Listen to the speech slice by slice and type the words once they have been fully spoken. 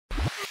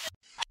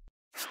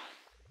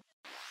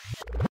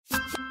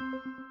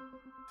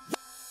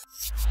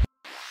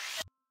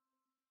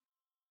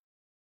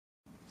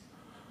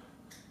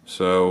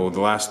So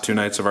the last 2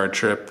 nights of our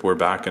trip, we're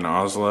back in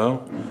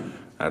Oslo.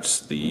 That's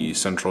the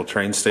central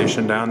train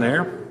station down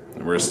there.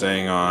 We're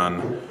staying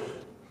on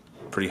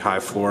a pretty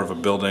high floor of a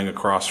building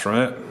across from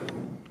it.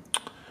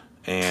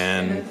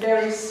 And in a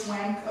very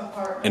swank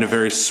apartment. In a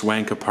very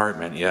swank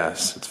apartment,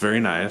 yes. It's very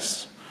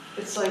nice.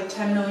 It's like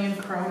 10 million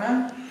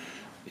krona.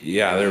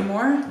 Yeah, there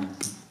more.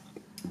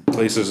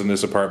 Places in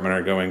this apartment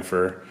are going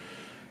for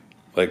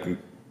like,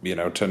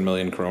 10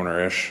 million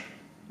kroner-ish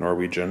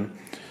Norwegian.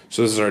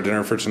 So this is our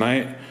dinner for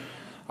tonight.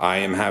 I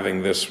am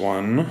having this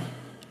one.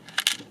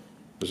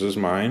 This is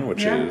mine,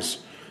 which is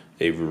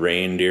a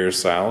reindeer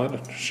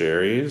salad.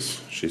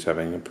 Sherry's. She's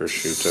having a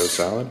prosciutto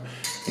salad.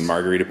 And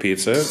margarita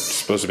pizza. It's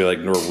supposed to be like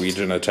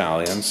Norwegian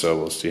Italian, so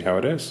we'll see how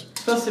it is.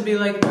 It's supposed to be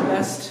like the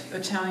best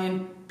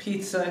Italian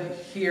pizza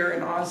here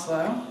in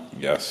Oslo.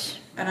 Yes.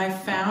 And I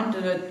found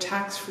in a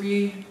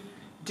tax-free,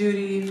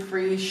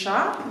 duty-free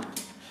shop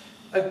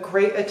a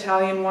great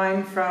Italian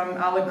wine from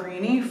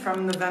Allegrini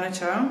from the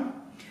Veneto,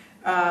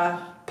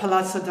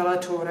 Palazzo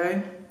della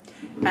Torre.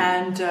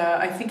 And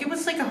I think it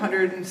was like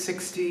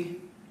 160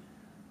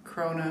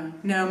 krona.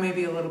 No,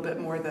 maybe a little bit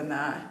more than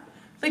that.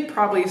 Like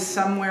probably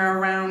somewhere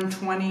around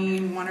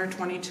 21 or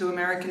 22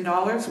 American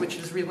dollars, which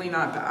is really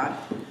not bad.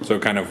 So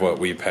kind of what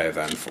we pay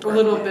then for it. A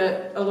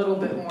little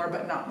bit more,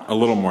 but not much. A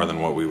little more than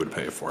what we would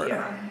pay for it.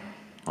 Yeah.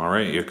 All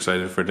right, you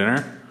excited for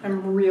dinner?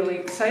 I'm really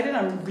excited.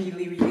 I'm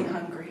really, really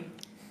hungry.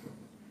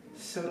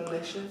 So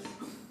delicious.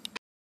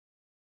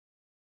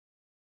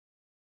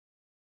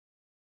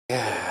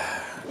 Yeah.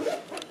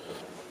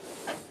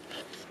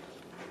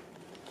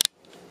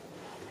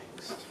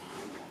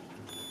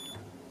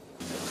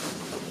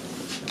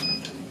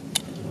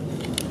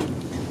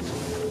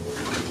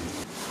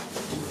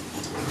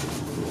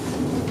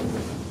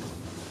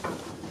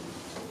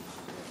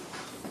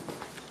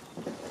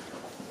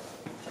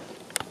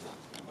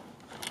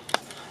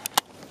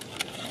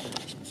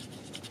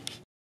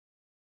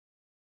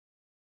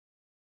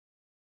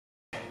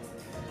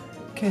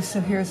 Okay,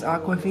 so here's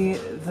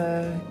Aquavit,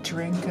 the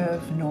drink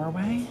of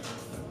Norway.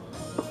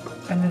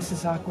 And this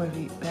is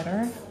Aquavit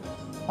Bitter,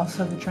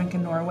 also the drink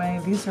in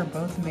Norway. These are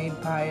both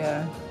made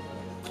by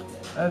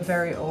a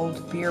very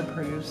old beer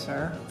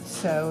producer,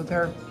 so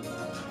they're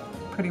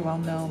pretty well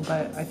known,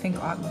 but I think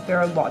there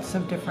are lots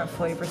of different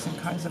flavors and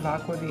kinds of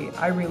Aquavit.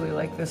 I really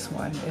like this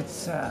one.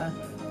 It's,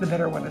 the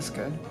bitter one is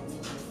good.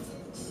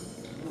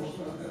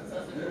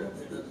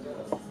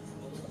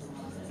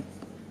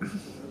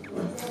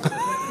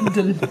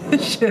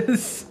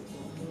 Delicious.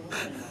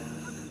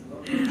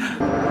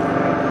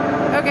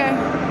 Okay,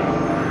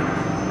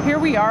 here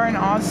we are in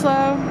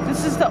Oslo.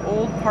 This is the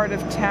old part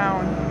of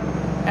town,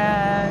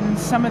 and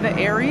some of the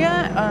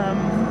area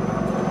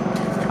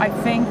I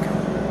think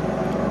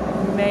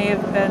may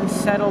have been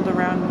settled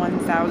around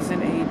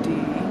 1000 AD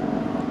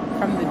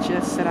from the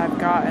gist that I've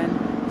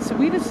gotten. So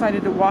we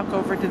decided to walk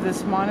over to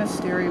this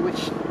monastery,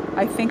 which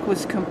I think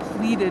was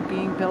completed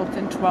being built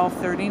in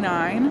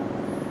 1239.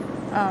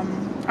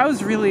 I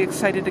was really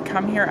excited to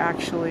come here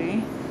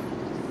actually,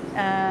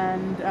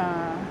 and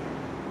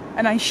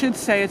I should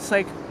say it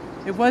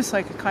was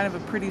like a kind of a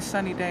pretty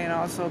sunny day in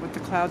Oslo, but the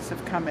clouds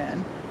have come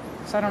in,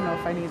 so I don't know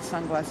if I need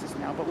sunglasses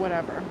now, but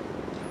whatever.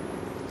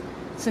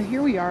 So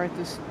here we are at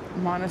this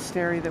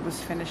monastery that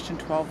was finished in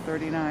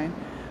 1239,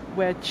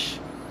 which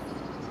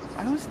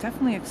I was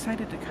definitely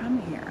excited to come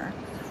here.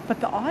 But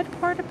the odd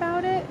part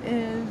about it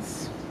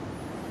is,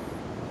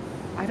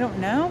 I don't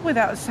know,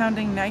 without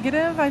sounding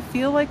negative, I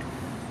feel like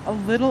a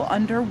little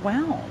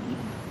underwhelmed.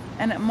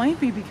 And it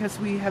might be because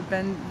we have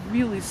been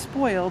really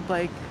spoiled,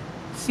 like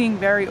seeing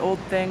very old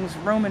things,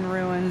 Roman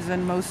ruins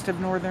in most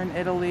of northern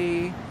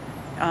Italy,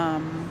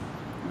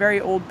 very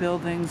old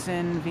buildings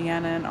in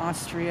Vienna and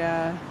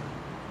Austria.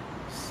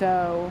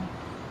 So,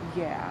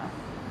 yeah.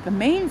 The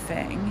main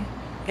thing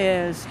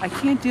is I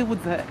can't deal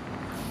with the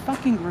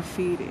fucking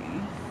graffiti.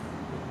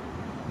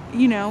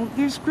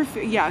 There's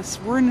graffiti. Yes,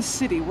 we're in a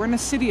city. We're in a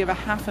city of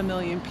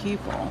 500,000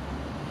 people.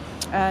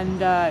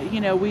 And,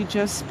 we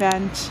just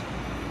spent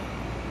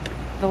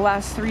the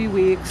last 3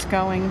 weeks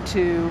going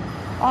to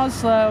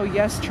Oslo,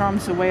 yes,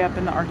 Tromsø way up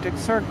in the Arctic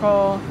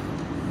Circle,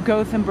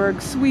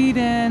 Gothenburg,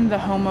 Sweden, the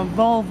home of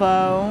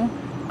Volvo.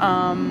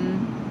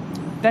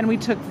 Then we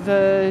took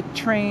the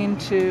train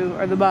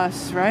or the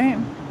bus, right?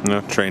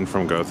 No, train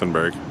from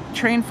Gothenburg.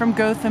 Train from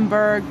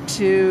Gothenburg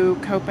to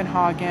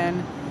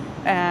Copenhagen.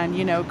 And,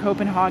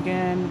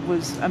 Copenhagen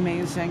was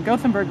amazing.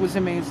 Gothenburg was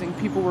amazing.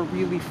 People were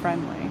really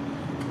friendly.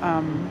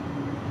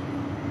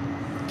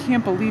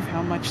 Can't believe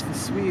how much the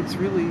Swedes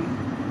really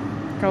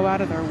go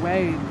out of their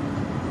way.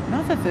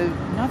 Not that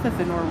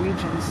the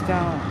Norwegians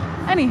don't.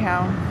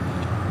 Anyhow,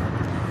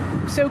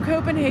 so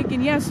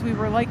Copenhagen, yes, we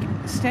were like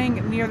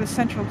staying near the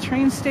central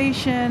train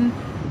station.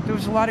 There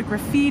was a lot of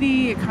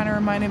graffiti. It kind of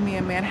reminded me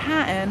of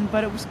Manhattan,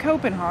 but it was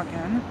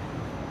Copenhagen.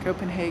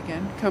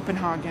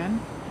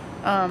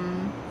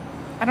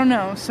 I don't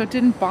know, so it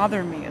didn't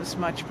bother me as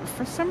much. But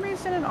for some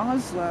reason in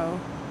Oslo,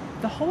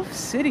 the whole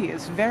city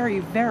is very,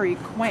 very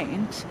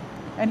quaint.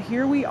 And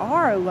here we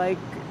are, like,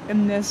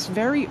 in this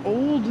very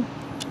old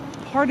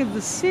part of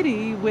the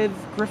city with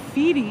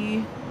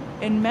graffiti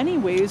in many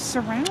ways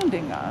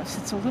surrounding us.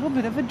 It's a little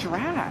bit of a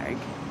drag.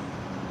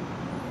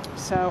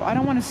 So I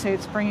don't want to say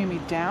it's bringing me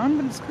down,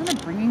 but it's kind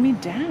of bringing me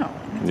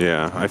down.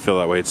 Yeah, I feel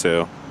that way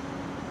too.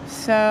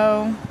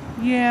 So,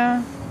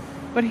 yeah.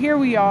 But here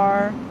we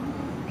are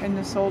in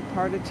this old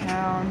part of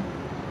town.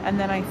 And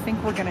then I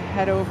think we're going to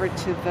head over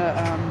to the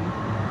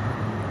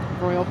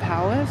Royal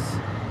Palace.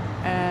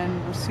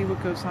 And we'll see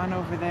what goes on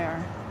over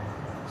there.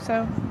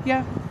 So,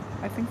 yeah,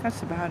 I think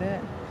that's about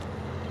it.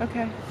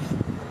 Okay.